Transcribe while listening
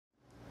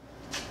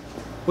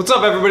What's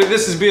up everybody,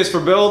 this is B is for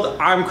Build.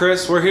 I'm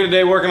Chris. We're here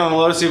today working on the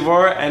Lotus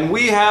Evora and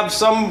we have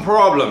some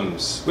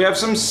problems. We have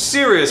some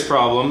serious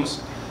problems,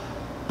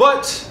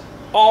 but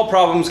all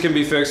problems can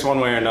be fixed one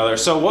way or another.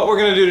 So what we're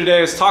gonna do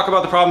today is talk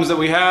about the problems that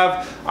we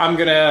have. I'm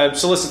gonna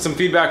solicit some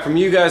feedback from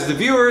you guys, the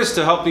viewers,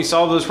 to help me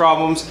solve those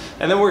problems.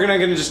 And then we're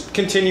gonna just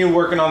continue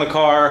working on the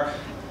car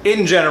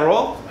in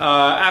general.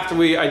 After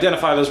we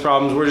identify those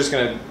problems, we're just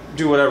gonna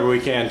do whatever we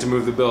can to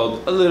move the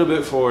build a little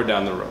bit forward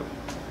down the road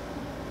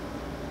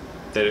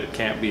that it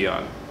can't be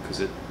on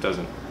because it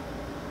doesn't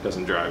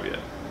drive yet.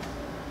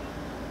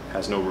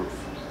 Has no roof.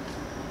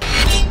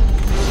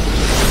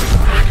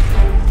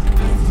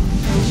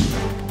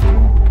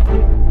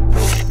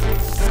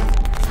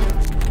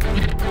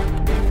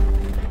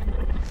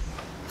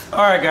 All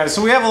right guys,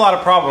 so we have a lot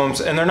of problems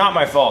and they're not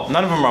my fault.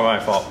 None of them are my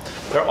fault.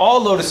 They're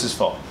all Lotus's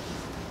fault.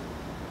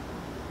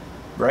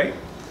 Right?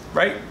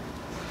 Right?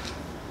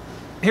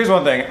 Here's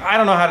one thing. I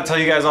don't know how to tell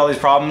you guys all these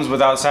problems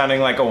without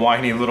sounding like a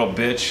whiny little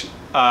bitch.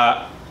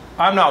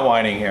 I'm not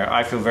whining here.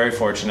 I feel very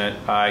fortunate.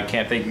 I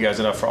can't thank you guys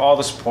enough for all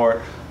the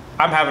support.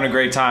 I'm having a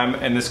great time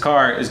and this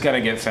car is gonna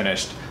get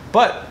finished.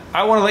 But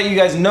I wanna let you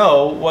guys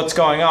know what's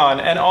going on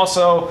and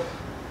also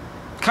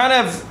kind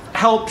of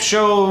help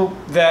show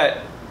that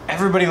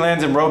everybody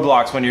lands in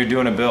roadblocks when you're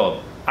doing a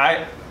build.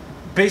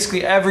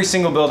 Basically every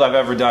single build I've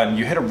ever done,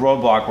 you hit a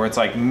roadblock where it's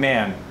like,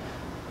 man,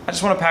 I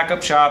just wanna pack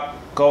up shop,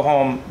 go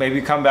home,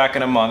 maybe come back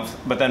in a month,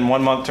 but then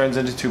 1 month turns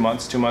into 2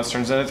 months, 2 months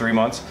turns into 3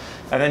 months,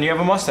 and then you have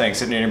a Mustang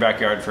sitting in your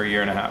backyard for 1.5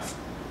 years.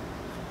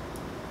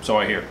 So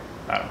I hear.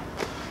 I don't know.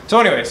 So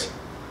anyways,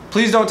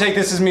 please don't take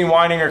this as me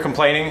whining or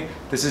complaining.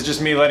 This is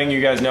just me letting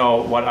you guys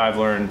know what I've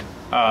learned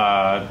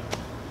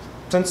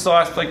since the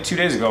last, like 2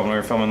 days ago when we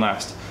were filming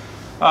last.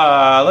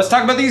 Let's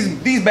talk about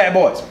these bad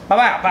boys. Pow,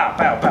 pow, pow,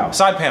 pow, pow.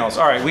 Side panels.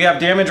 All right, we have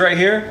damage right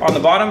here on the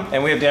bottom,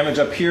 and we have damage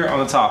up here on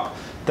the top.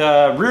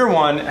 The rear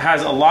one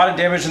has a lot of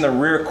damage in the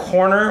rear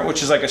corner,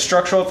 which is like a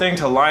structural thing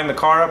to line the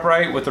car up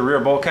right with the rear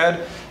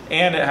bulkhead,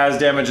 and it has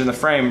damage in the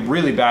frame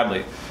really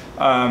badly.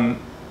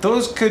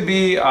 Those could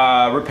be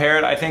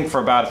repaired, I think,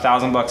 for about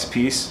 $1,000 a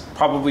piece.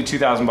 Probably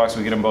 $2,000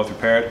 we get them both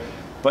repaired.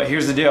 But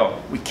here's the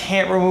deal. We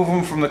can't remove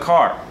them from the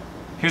car.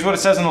 Here's what it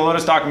says in the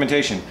Lotus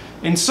documentation.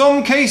 In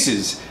some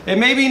cases, it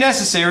may be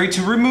necessary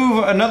to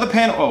remove another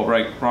panel. Oh,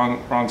 right,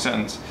 wrong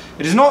sentence.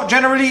 It is not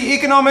generally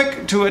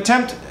economic to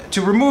attempt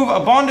to remove a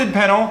bonded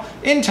panel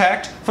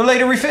intact for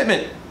later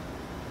refitment.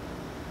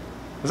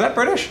 Was that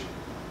British?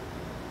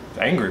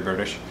 Angry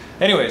British.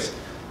 Anyways,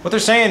 what they're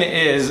saying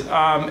is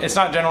it's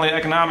not generally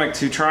economic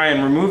to try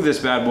and remove this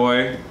bad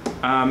boy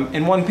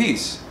in one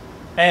piece.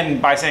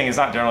 And by saying it's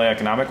not generally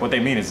economic, what they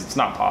mean is it's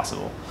not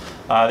possible.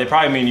 They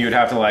probably mean you'd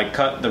have to like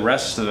cut the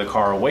rest of the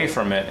car away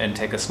from it and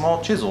take a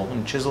small chisel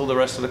and chisel the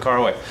rest of the car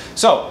away.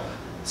 So,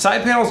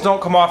 side panels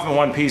don't come off in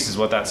one piece is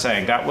what that's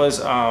saying. That was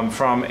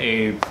from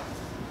a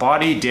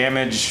body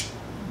damage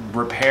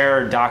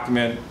repair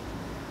document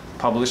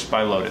published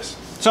by Lotus.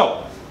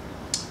 So,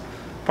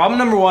 problem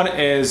number one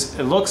is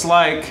it looks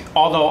like,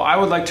 although I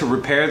would like to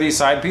repair these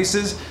side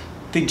pieces,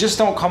 they just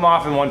don't come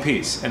off in one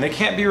piece and they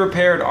can't be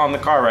repaired on the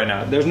car right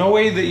now. There's no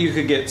way that you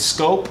could get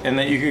scope and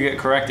that you could get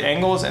correct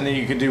angles and that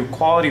you could do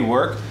quality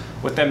work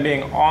with them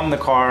being on the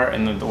car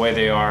and the way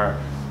they are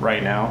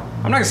right now.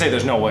 I'm not gonna say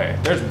there's no way.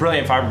 There's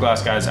brilliant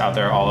fiberglass guys out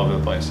there all over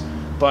the place.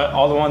 But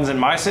all the ones in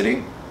my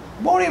city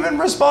won't even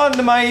respond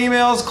to my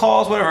emails,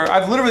 calls, whatever.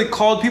 I've literally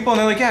called people and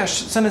they're like, yeah,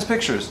 send us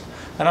pictures.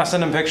 And I'll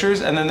send them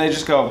pictures and then they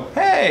just go,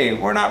 hey,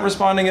 we're not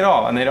responding at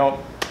all. And they don't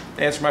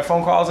answer my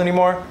phone calls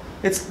anymore.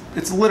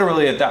 It's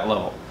literally at that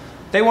level.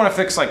 They want to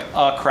fix like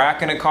a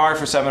crack in a car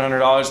for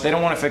 $700. They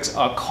don't want to fix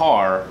a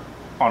car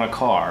on a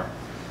car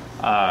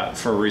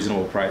for a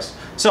reasonable price.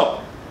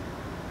 So,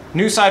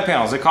 new side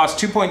panels. They cost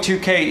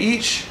 $2.2K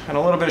each and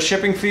a little bit of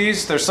shipping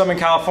fees. There's some in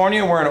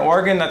California. We're in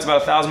Oregon. That's about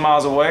 1,000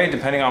 miles away,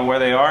 depending on where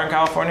they are in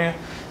California.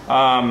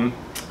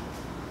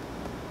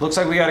 Looks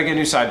like we got to get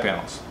new side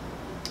panels.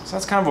 So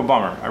that's kind of a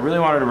bummer. I really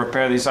wanted to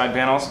repair these side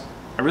panels.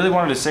 I really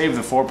wanted to save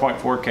the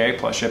 4.4K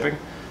plus shipping.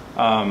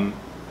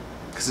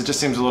 Because it just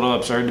seems a little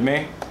absurd to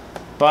me.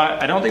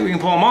 But I don't think we can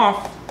pull them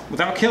off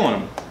without killing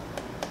them.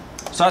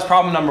 So that's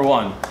problem number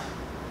one.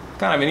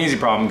 Kind of an easy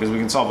problem because we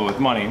can solve it with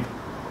money.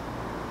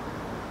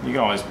 You can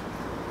always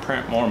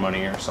print more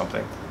money or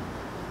something.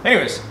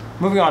 Anyways,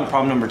 moving on to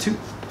problem number two.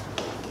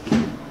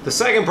 The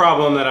second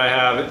problem that I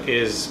have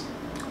is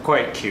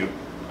quite cute.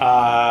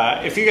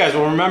 If you guys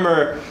will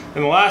remember,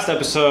 in the last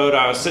episode,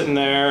 I was sitting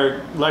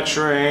there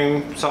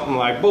lecturing something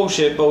like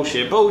bullshit,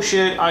 bullshit,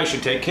 bullshit. I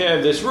should take care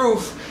of this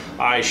roof.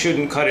 I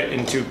shouldn't cut it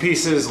into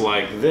pieces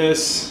like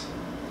this.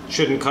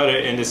 Shouldn't cut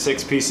it into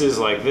 6 pieces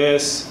like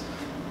this.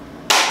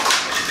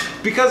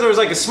 Because there was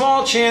like a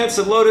small chance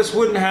that Lotus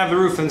wouldn't have the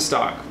roof in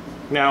stock.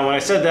 Now, when I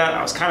said that,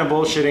 I was kind of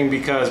bullshitting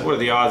because what are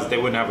the odds that they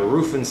wouldn't have a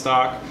roof in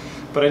stock?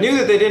 But I knew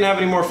that they didn't have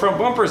any more front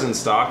bumpers in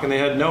stock and they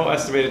had no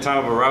estimated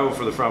time of arrival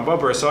for the front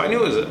bumper, so I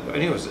knew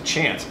it was a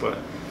chance, but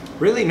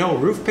really no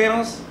roof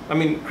panels? I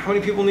mean, how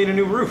many people need a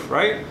new roof,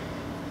 right?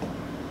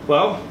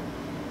 Well,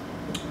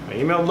 I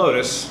emailed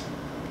Lotus.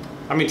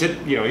 I mean,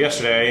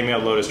 yesterday I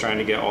emailed Lotus trying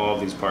to get all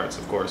of these parts,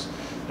 of course.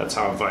 That's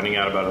how I'm finding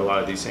out about a lot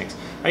of these things.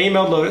 I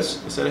emailed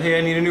Lotus. I said, hey,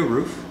 I need a new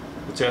roof.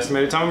 What's the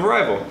estimated time of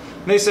arrival?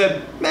 And they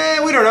said,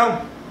 man, we don't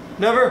know.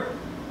 Never.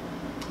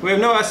 We have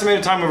no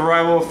estimated time of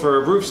arrival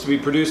for roofs to be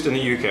produced in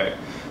the UK.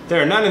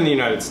 There are none in the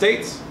United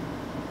States,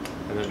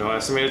 and there's no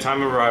estimated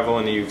time of arrival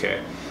in the UK,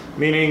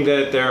 meaning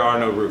that there are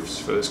no roofs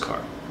for this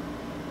car.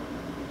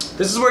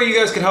 This is where you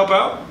guys could help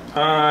out.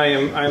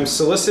 I'm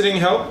soliciting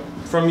help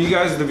from you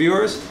guys, the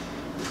viewers.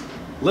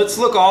 Let's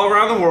look all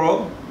around the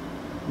world.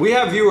 We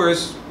have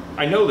viewers,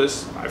 I know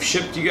this, I've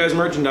shipped you guys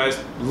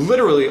merchandise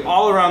literally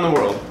all around the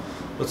world.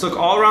 Let's look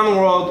all around the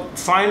world,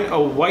 find a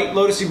white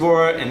Lotus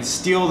Evora and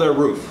steal their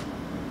roof.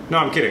 No,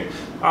 I'm kidding.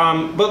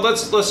 But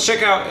let's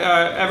check out,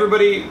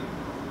 everybody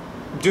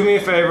do me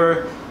a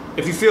favor,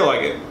 if you feel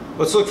like it,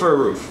 let's look for a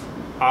roof.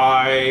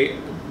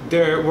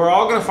 We're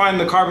all gonna find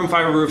the carbon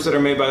fiber roofs that are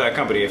made by that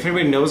company. If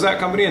anybody knows that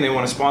company and they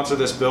wanna sponsor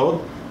this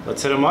build,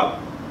 let's hit them up.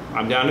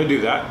 I'm down to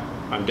do that.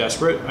 I'm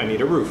desperate, I need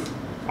a roof.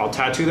 I'll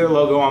tattoo their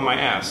logo on my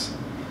ass.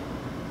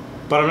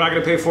 But I'm not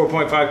gonna pay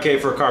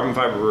 4.5K for a carbon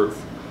fiber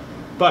roof.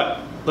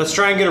 But let's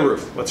try and get a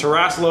roof. Let's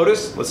harass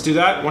Lotus, let's do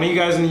that. One of you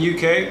guys in the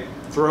UK,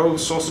 throw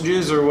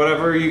sausages or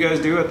whatever you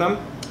guys do at them.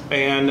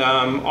 And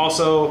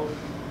also,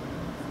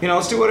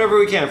 let's do whatever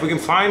we can. If we can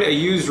find a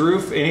used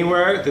roof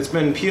anywhere that's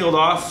been peeled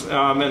off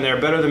and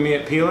they're better than me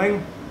at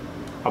peeling,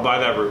 I'll buy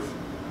that roof.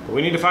 But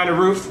we need to find a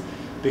roof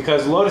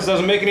because Lotus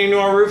doesn't make any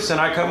newer roofs and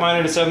I cut mine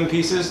into 7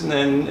 pieces. And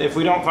then if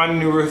we don't find a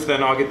new roof,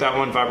 then I'll get that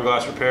one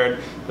fiberglass repaired.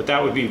 But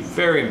that would be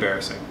very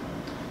embarrassing.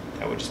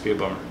 That would just be a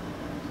bummer.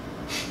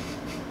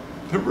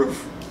 The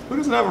roof. Who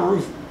doesn't have a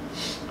roof?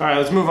 All right,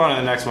 let's move on to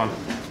the next one.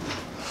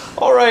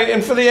 All right,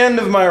 and for the end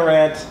of my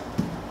rant,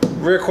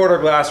 rear quarter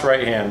glass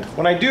right hand.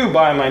 When I do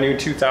buy my new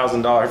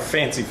 $2,000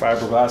 fancy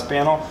fiberglass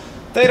panel,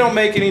 they don't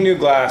make any new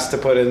glass to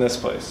put in this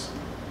place.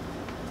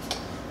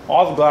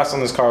 All the glass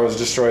on this car was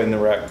destroyed in the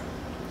wreck.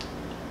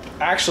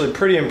 Actually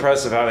pretty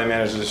impressive how they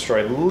managed to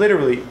destroy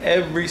literally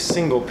every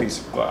single piece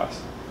of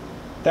glass.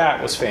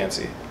 That was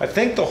fancy. I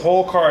think the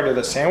whole car did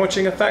a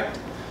sandwiching effect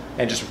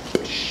and just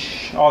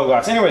whoosh, all the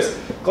glass. Anyways,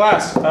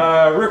 glass,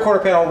 rear quarter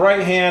panel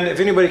right hand.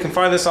 If anybody can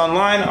find this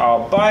online,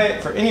 I'll buy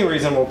it for any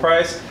reasonable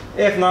price.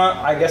 If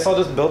not, I guess I'll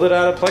just build it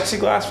out of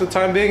plexiglass for the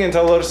time being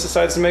until Lotus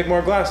decides to make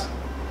more glass.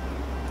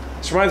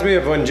 This reminds me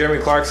of when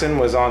Jeremy Clarkson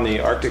was on the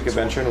Arctic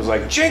Adventure and was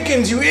like,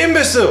 Jenkins, you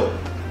imbecile!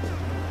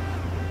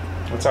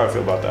 That's how I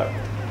feel about that.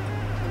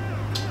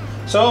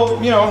 So,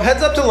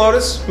 heads up to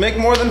Lotus, make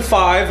more than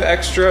 5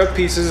 extra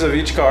pieces of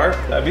each car.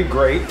 That'd be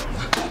great.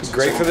 It's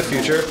great for the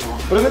future.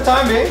 But in the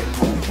time being,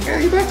 I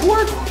gotta get back to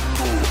work.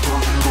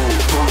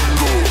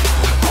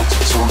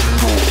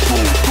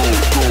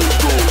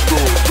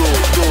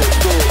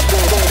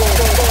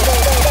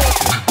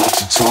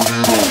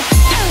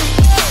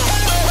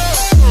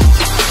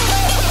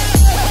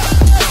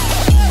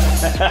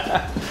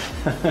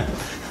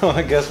 Well,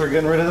 I guess we're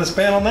getting rid of this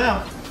panel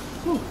now.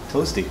 Ooh,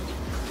 toasty.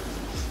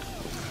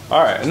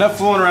 All right, enough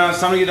fooling around.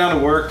 It's time to get down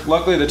to work.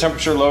 Luckily, the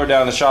temperature lowered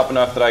down in the shop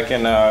enough that I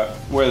can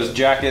wear this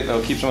jacket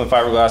that'll keep some of the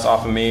fiberglass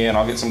off of me, and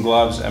I'll get some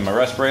gloves and my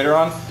respirator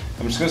on.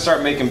 I'm just gonna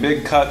start making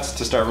big cuts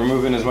to start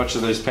removing as much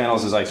of these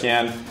panels as I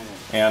can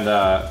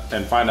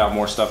and find out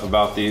more stuff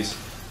about these.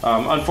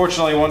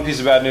 Unfortunately, one piece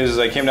of bad news is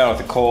I came down with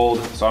a cold,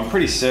 so I'm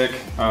pretty sick.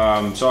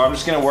 So I'm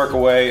just gonna work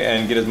away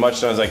and get as much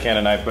done as I can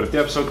tonight. But if the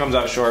episode comes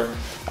out short,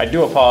 I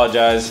do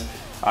apologize.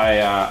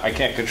 I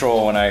can't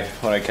control when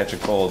I catch a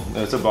cold.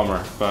 It's a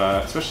bummer,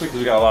 but especially because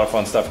we got a lot of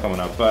fun stuff coming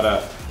up. But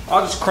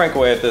I'll just crank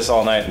away at this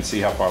all night and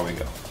see how far we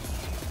go.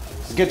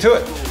 Let's get to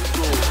it.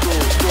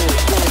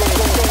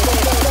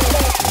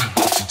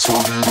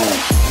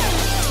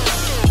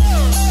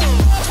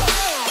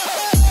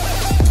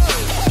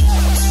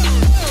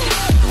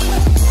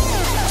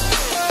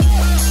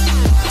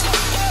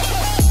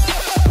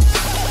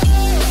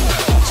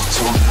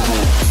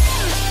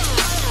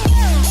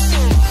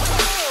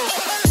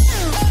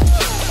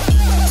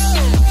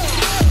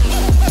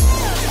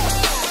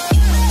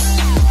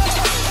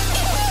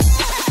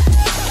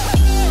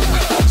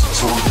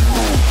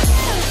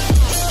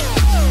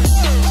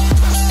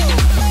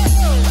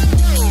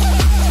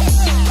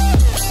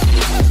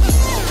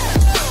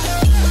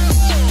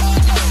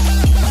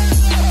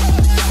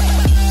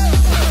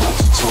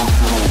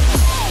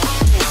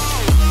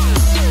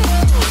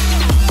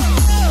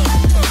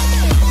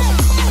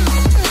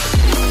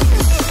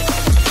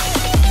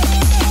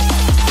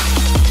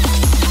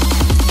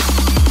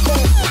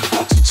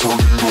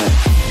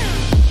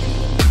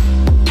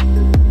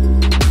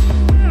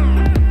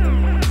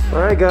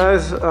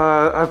 Guys,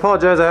 I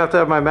apologize. I have to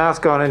have my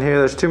mask on in here.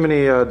 There's too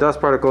many dust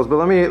particles.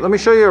 But let me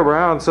show you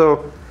around.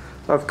 So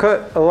I've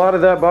cut a lot of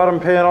that bottom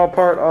panel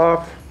part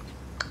off.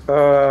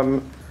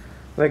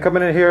 They come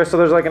in here. So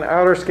there's like an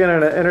outer skin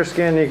and an inner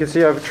skin. You can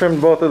see I've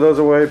trimmed both of those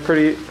away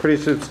pretty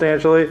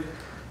substantially.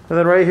 And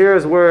then right here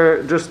is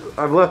where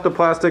I've left the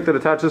plastic that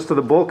attaches to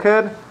the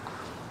bulkhead.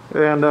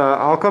 And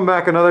I'll come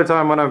back another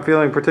time when I'm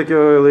feeling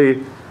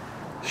particularly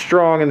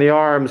strong in the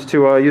arms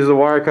to use the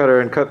wire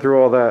cutter and cut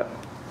through all that.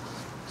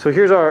 So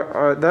here's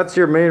our that's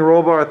your main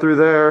roll bar through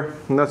there,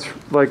 and that's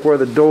like where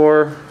the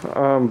door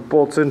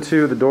bolts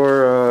into, the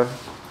door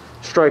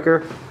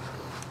striker.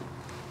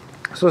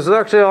 So this is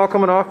actually all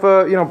coming off,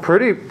 you know,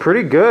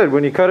 pretty good.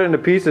 When you cut it into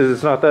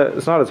pieces, it's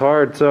not as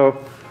hard.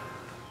 So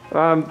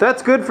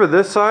that's good for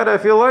this side, I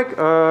feel like.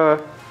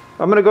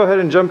 I'm gonna go ahead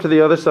and jump to the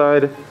other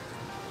side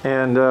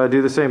and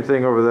do the same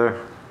thing over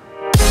there.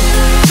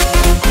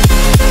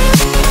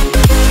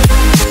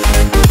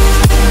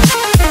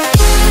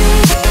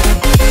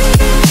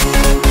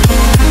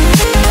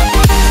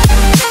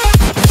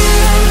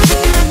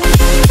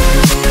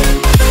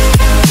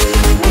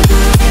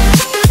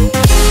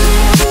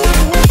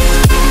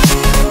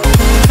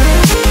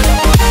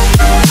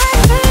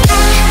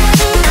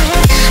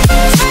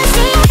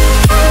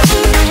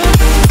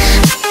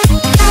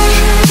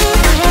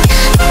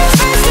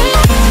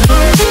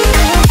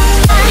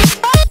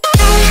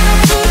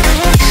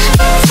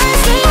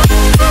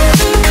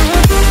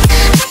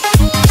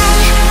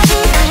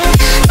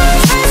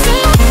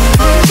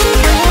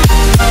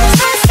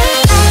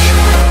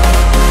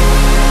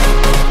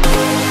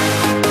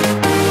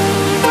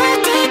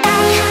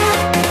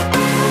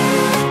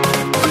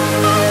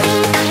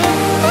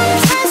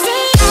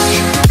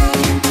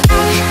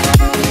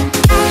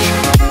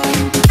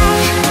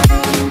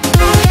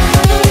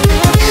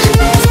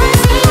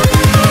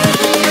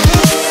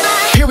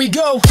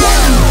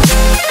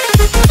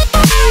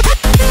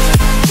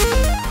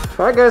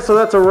 Alright guys, so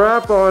that's a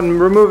wrap on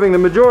removing the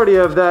majority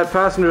of that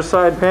passenger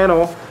side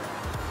panel.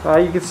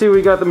 You can see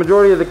we got the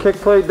majority of the kick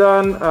plate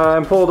done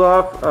and pulled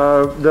off.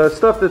 The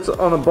stuff that's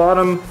on the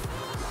bottom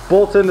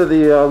bolts into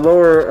the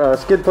lower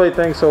skid plate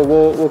thing, so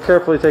we'll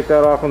carefully take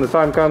that off when the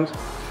time comes.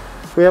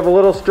 We have a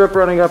little strip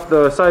running up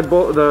the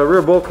the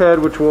rear bulkhead,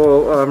 which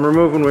we'll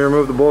remove when we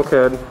remove the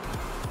bulkhead.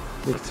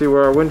 You can see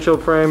where our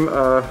windshield frame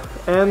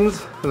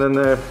ends, and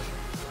then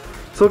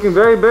it's looking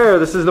very bare.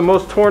 This is the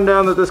most torn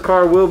down that this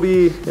car will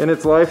be in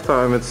its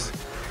lifetime. It's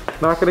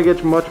not going to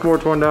get much more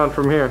torn down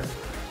from here.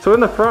 So in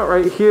the front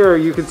right here,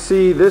 you can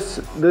see this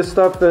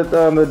stuff that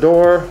the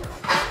door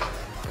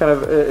kind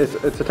of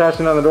it's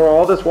attaching on the door.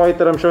 All this white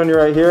that I'm showing you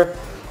right here,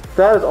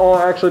 that is all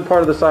actually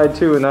part of the side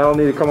too, and that'll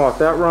need to come off.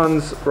 That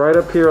runs right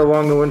up here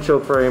along the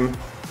windshield frame.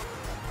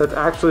 That's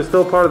actually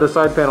still part of the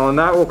side panel, and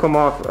that will come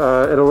off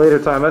at a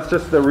later time. That's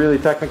just the really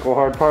technical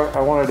hard part.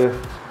 I wanted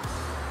to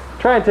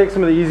try and take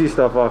some of the easy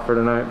stuff off for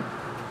tonight.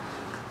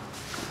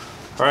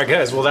 All right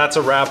guys, well that's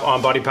a wrap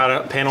on body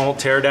panel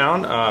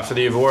teardown for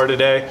the Evora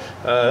today.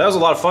 That was a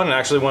lot of fun and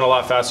actually went a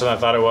lot faster than I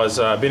thought it was.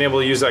 Being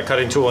able to use that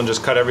cutting tool and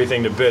just cut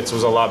everything to bits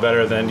was a lot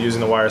better than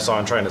using the wire saw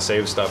and trying to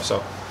save stuff.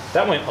 So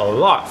that went a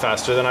lot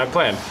faster than I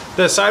planned.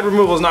 The side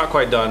removal is not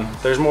quite done.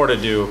 There's more to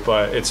do,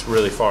 but it's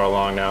really far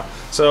along now.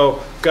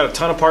 So got a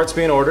ton of parts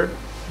being ordered.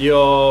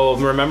 You'll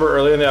remember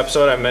earlier in the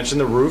episode I mentioned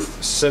the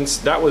roof. Since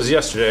that was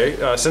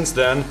yesterday, since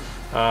then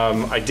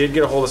I did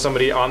get a hold of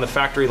somebody on the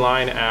factory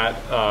line at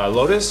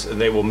Lotus.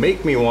 They will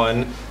make me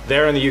one.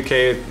 There in the UK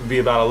it'd be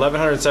about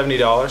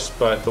 $1,170,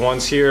 but the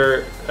ones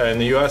here in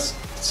the US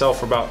sell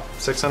for about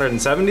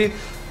 $670.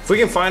 If we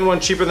can find one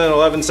cheaper than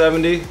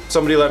 $1,170,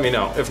 somebody let me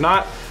know. If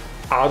not,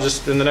 I'll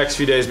just in the next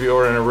few days be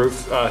ordering a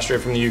roof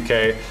straight from the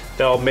UK.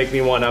 They'll make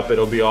me one up,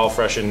 it'll be all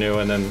fresh and new,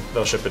 and then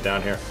they'll ship it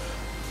down here.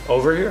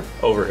 Over here?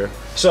 Over here.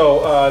 So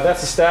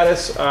that's the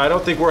status. I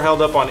don't think we're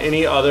held up on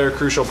any other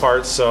crucial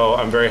parts, so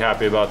I'm very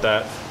happy about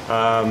that.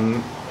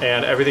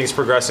 And everything's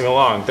progressing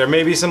along. There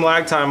may be some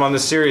lag time on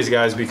this series,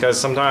 guys, because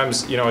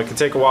sometimes, you know, it can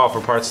take a while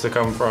for parts to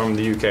come from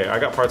the UK. I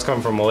got parts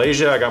coming from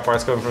Malaysia, I got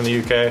parts coming from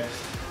the UK.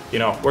 You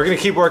know, we're gonna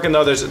keep working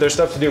though. There's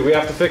stuff to do. We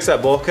have to fix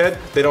that bulkhead.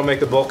 They don't make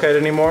the bulkhead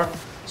anymore.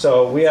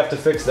 So we have to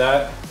fix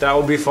that. That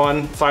will be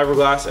fun.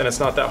 Fiberglass, and it's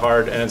not that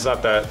hard, and it's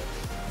not that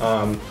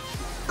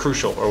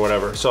crucial or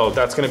whatever. So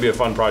that's gonna be a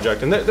fun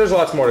project, and there's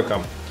lots more to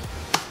come.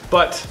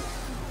 But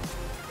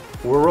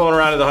we're rolling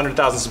around at the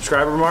 100,000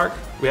 subscriber mark.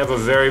 We have a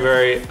very,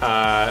 very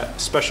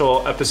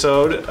special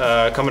episode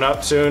coming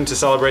up soon to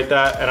celebrate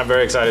that, and I'm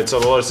very excited. So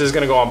the Lotus is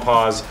gonna go on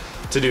pause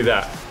to do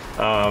that.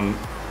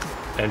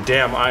 And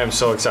damn, I am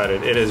so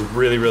excited. It is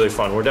really, really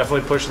fun. We're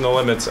definitely pushing the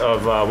limits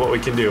of what we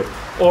can do,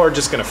 or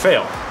just gonna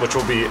fail, which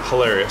will be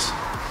hilarious.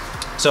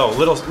 So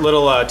little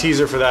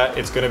teaser for that.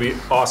 It's gonna be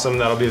awesome.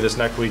 That'll be this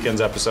next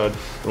weekend's episode,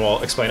 and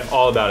we'll explain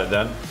all about it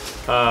then.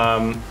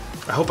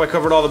 I hope I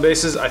covered all the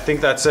bases. I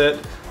think that's it.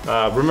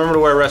 Remember to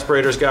wear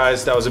respirators,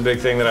 guys. That was a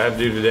big thing that I had to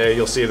do today.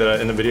 You'll see that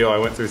in the video I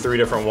went through 3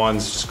 different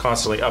ones, just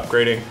constantly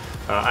upgrading.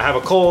 I have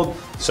a cold,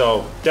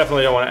 so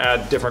definitely don't want to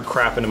add different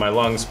crap into my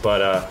lungs,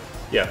 but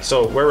yeah,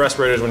 so wear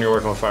respirators when you're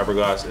working with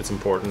fiberglass. It's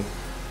important.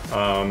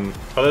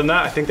 Other than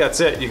that, I think that's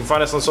it. You can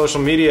find us on social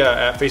media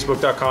at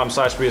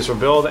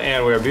facebook.com/bsforbuild,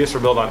 and we are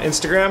bsforbuild on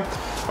Instagram.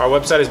 Our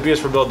website is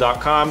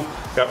bsforbuild.com.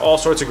 Got all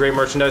sorts of great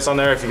merchandise on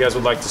there. If you guys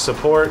would like to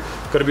support,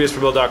 go to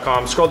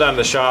bsforbuild.com, scroll down to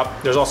the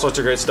shop. There's all sorts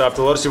of great stuff.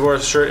 The Lotus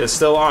Evora shirt is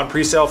still on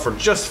pre-sale for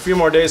just a few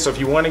more days, so if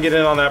you want to get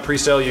in on that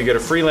pre-sale, you get a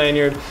free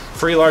lanyard,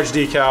 free large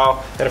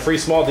decal, and a free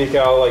small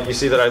decal like you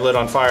see that I lit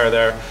on fire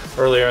there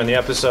earlier in the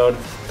episode.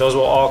 Those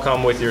will all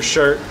come with your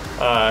shirt.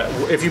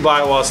 if you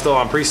buy it while it's still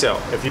on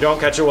pre-sale. If you don't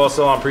catch it while it's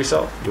still on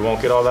pre-sale, you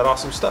won't get all that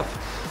awesome stuff.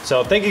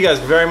 So thank you guys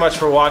very much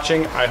for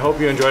watching. I hope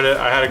you enjoyed it.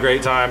 I had a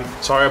great time.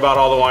 Sorry about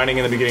all the whining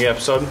in the beginning of the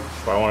episode,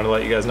 but I wanted to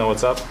let you guys know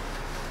what's up.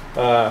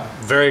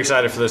 Very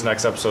excited for this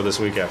next episode this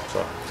weekend.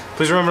 So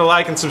please remember to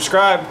like and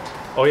subscribe.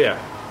 Oh yeah,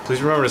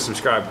 please remember to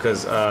subscribe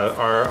because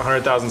our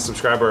 100,000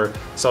 subscriber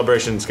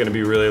celebration is going to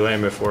be really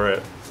lame if we're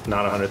at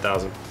not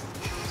 100,000.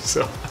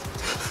 So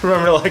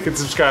remember to like and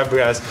subscribe,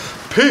 guys.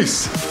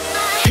 Peace.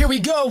 Here we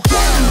go.